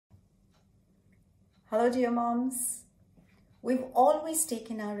Hello, dear moms. We've always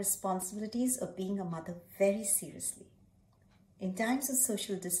taken our responsibilities of being a mother very seriously. In times of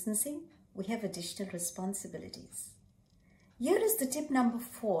social distancing, we have additional responsibilities. Here is the tip number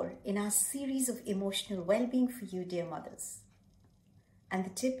 4 in our series of emotional well-being for you, dear mothers. And the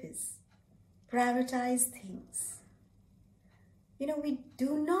tip is, prioritize things. We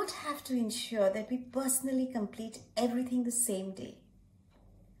do not have to ensure that we personally complete everything the same day.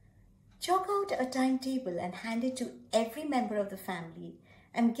 Chalk out a timetable and hand it to every member of the family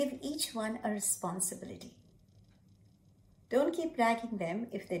and give each one a responsibility. Don't keep nagging them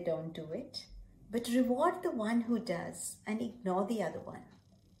if they don't do it, but reward the one who does and ignore the other one.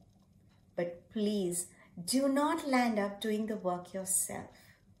 But please do not land up doing the work yourself.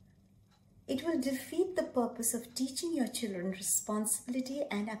 It will defeat the purpose of teaching your children responsibility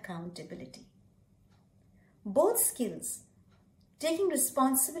and accountability. Both skills, taking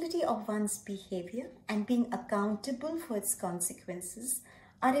responsibility of one's behavior and being accountable for its consequences,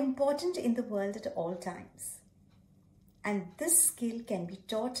 are important in the world at all times. And this skill can be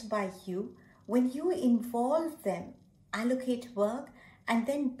taught by you when you involve them, allocate work, and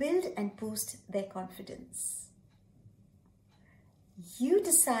then build and boost their confidence. You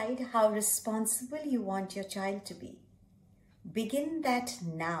decide how responsible you want your child to be. Begin that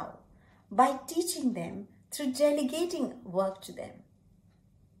now by teaching them through delegating work to them.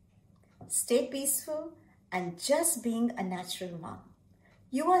 Stay peaceful and just being a natural mom.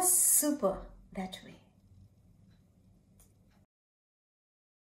 You are super that way.